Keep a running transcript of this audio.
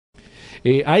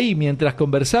ahí, mientras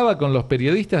conversaba con los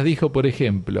periodistas, dijo, por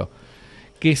ejemplo,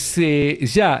 que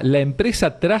ya la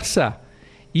empresa Traza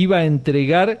iba a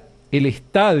entregar el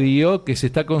estadio que se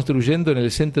está construyendo en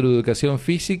el Centro de Educación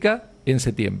Física en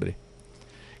septiembre.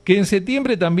 Que en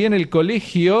septiembre también el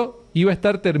colegio iba a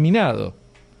estar terminado.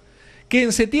 Que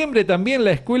en septiembre también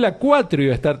la escuela 4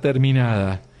 iba a estar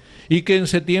terminada. Y que en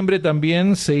septiembre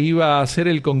también se iba a hacer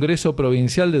el Congreso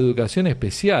Provincial de Educación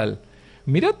Especial.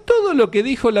 Mirá todo lo que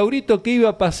dijo Laurito que iba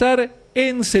a pasar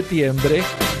en septiembre.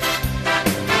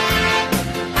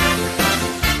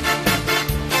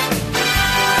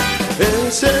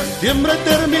 En septiembre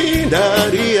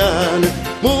terminarían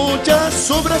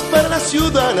muchas obras para la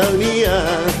ciudadanía.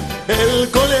 El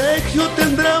colegio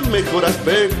tendrá mejor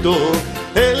aspecto,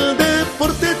 el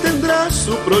deporte tendrá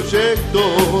su proyecto.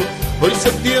 Hoy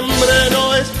septiembre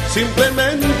no es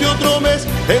simplemente otro mes,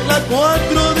 en la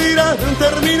 4 dirán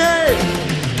terminé.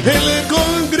 El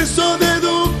Congreso de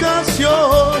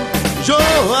Educación yo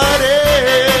haré.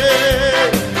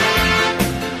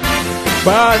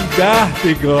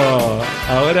 ¡Fantástico!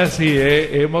 Ahora sí,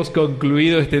 hemos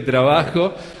concluido este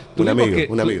trabajo.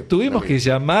 Tuvimos que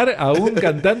llamar a un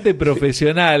cantante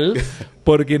profesional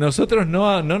porque nosotros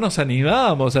no nos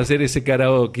animábamos a hacer ese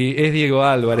karaoke. Es Diego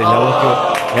Álvarez la voz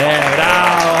que...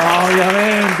 ¡Bravo!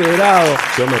 Obviamente, bravo.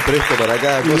 Yo me presto para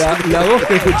acá. La voz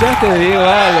que escuchaste de Diego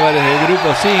Álvarez del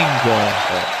Grupo 5.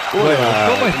 Bueno,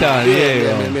 ¿cómo estás, Diego?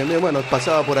 Bien. Bueno,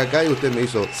 pasaba por acá y usted me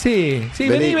hizo... Sí,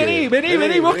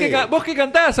 vení, vos que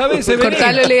cantás a veces, vení.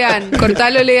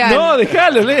 Cortalo, Lean. No,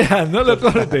 dejalo, Lean, no lo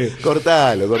cortes.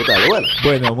 Cortalo.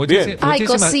 Bueno, Ay,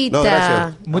 cosita. No,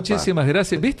 gracias. Muchísimas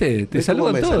gracias. ¿Viste? Te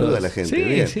saludan todos. Saluda la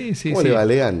gente. Sí. ¿Cómo le va,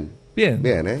 Lean? Bien,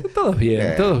 ¿eh? Todos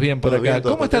bien por acá.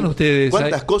 ¿Cómo están ustedes?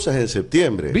 ¿Cuántas cosas en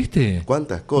septiembre? ¿Viste?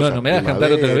 ¿Cuántas cosas? No me hagas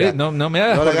cantar otra vez. No me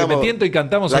hagas porque me tiento y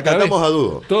cantamos otra vez. La cantamos a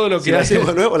dúo. Todo lo que si la hacemos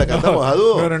de nuevo, la cantamos a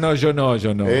dúo. No, yo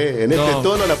no. En este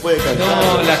tono la puede cantar.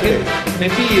 No, la gente me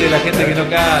pide la gente que no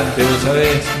cante, ¿vos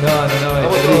sabés? No.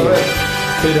 Vamos a ver.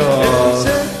 Pero en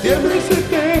septiembre se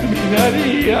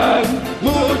terminarían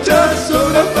muchas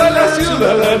obras para la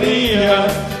ciudadanía.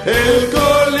 El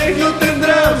colegio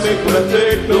tendrá mejor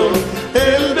aspecto,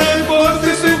 el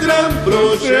deporte es un gran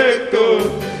proyecto.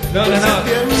 No.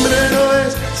 Septiembre no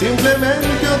es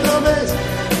simplemente otro mes.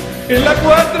 En la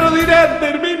 4 dirán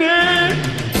terminé.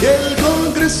 Y el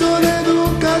Congreso de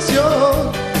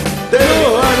Educación te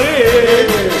lo haré.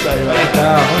 Ahí está,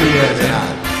 muy bien.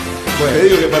 Bueno, te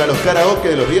digo que para los karaoke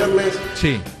de los viernes...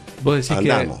 Sí. Vos decís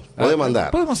andamos, podemos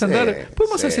andar. Podemos andar,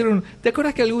 podemos hacer un... ¿Te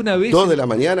acordás que alguna vez... 2 de la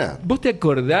mañana? ¿Vos te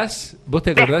acordás?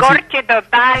 Descorche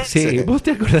total. Sí, ¿vos te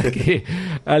acordás que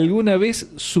alguna vez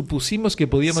supusimos que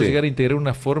podíamos llegar a integrar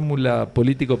una fórmula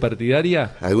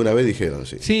político-partidaria? Alguna vez dijeron,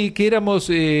 sí. Sí, que éramos...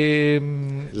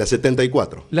 la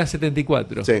 74. La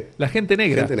 74. Sí. La gente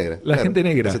negra. La gente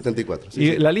negra. La 74. Sí,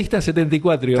 y la lista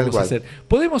 74 íbamos a hacer.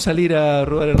 Podemos salir a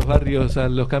robar a los barrios, a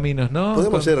los caminos, ¿no?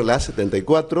 Podemos hacer la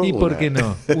 74. ¿Y por qué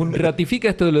no? Ratifica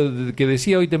esto de lo que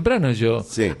decía hoy temprano yo.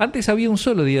 Sí. Antes había un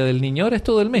solo día del niño, ahora es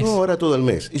todo el mes. No, ahora todo el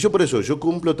mes. Y yo por eso, yo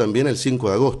cumplo también el 5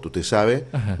 de agosto, usted sabe.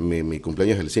 Mi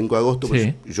cumpleaños es el 5 de agosto.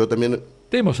 Sí. Pues yo también...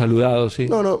 Te hemos saludado, sí.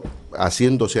 No,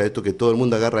 haciéndose a esto que todo el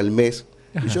mundo agarra el mes.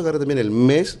 Y yo agarré también el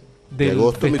mes de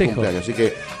agosto, mi cumpleaños. Así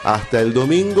que hasta el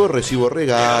domingo recibo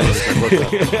regalos.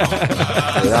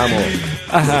 Le damos.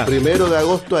 El 1 de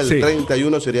agosto al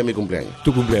 31 sería mi cumpleaños.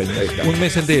 Tu cumpleaños. Un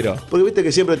mes entero. Porque viste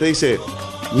que siempre te dice,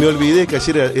 me olvidé que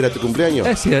ayer era tu cumpleaños.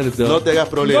 Es cierto. No te hagas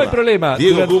problema. No hay problema.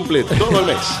 Diego cumple todo el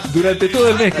mes. Durante todo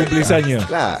el mes cumplís años.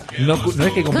 Claro. No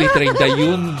es que cumplís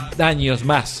 31 años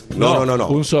más. No.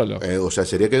 Un solo. O sea,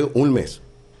 sería que un mes.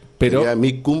 Pero sería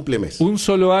mi cumplemes. Un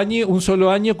solo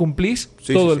año cumplís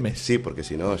todo el mes. Sí, porque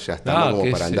si no, ya estamos como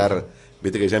para andar.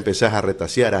 Viste que ya empezás a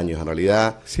retasear años en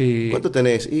realidad. Sí. ¿Cuánto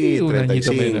tenés? Y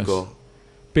 35.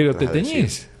 ¿Pero te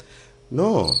teñís?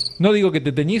 No. No digo que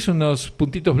te teñís unos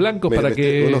puntitos blancos para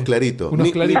que... Unos claritos.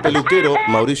 Mi peluquero,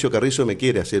 Mauricio Carrizo, me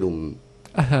quiere hacer un...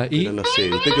 Ajá, y... Pero no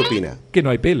sé, ¿usted qué opina? Que no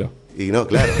hay pelo. Y no,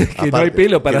 claro. Que aparte, no hay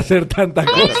pelo para hacer tantas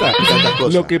cosas.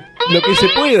 Lo que se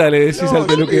pueda, le decís al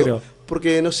peluquero.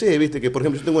 Porque, no sé, viste que, por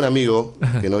ejemplo, yo tengo un amigo,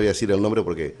 que no voy a decir el nombre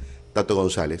porque... Tato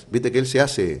González. Viste que él se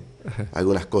hace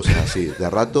algunas cosas así. De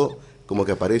rato, como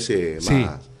que aparece más... Sí.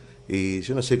 Y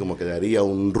yo no sé cómo quedaría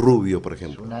un rubio, por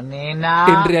ejemplo. Una nena.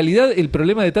 En realidad, el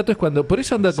problema de Tato es cuando... Por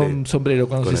eso anda con sombrero.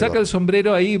 Cuando se saca el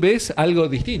sombrero, ahí ves algo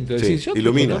distinto. Es decir, yo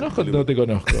ilumina. ¿te conozco o no te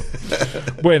conozco?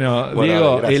 Bueno,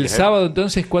 Diego, gracias, el sábado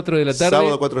entonces, 4 de la tarde...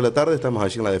 Sábado, 4 de la tarde, estamos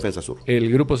allí en la Defensa Sur.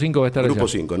 El Grupo 5 va a estar allá. Grupo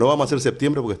 5. No vamos a hacer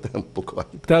septiembre porque está un poco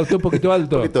alto. Está un poquito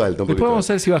alto. Un poquito alto. Después vamos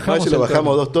a ver si bajamos. A ver si lo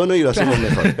bajamos 2 tonos y lo hacemos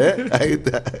mejor. Ahí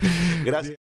está.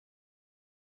 Gracias.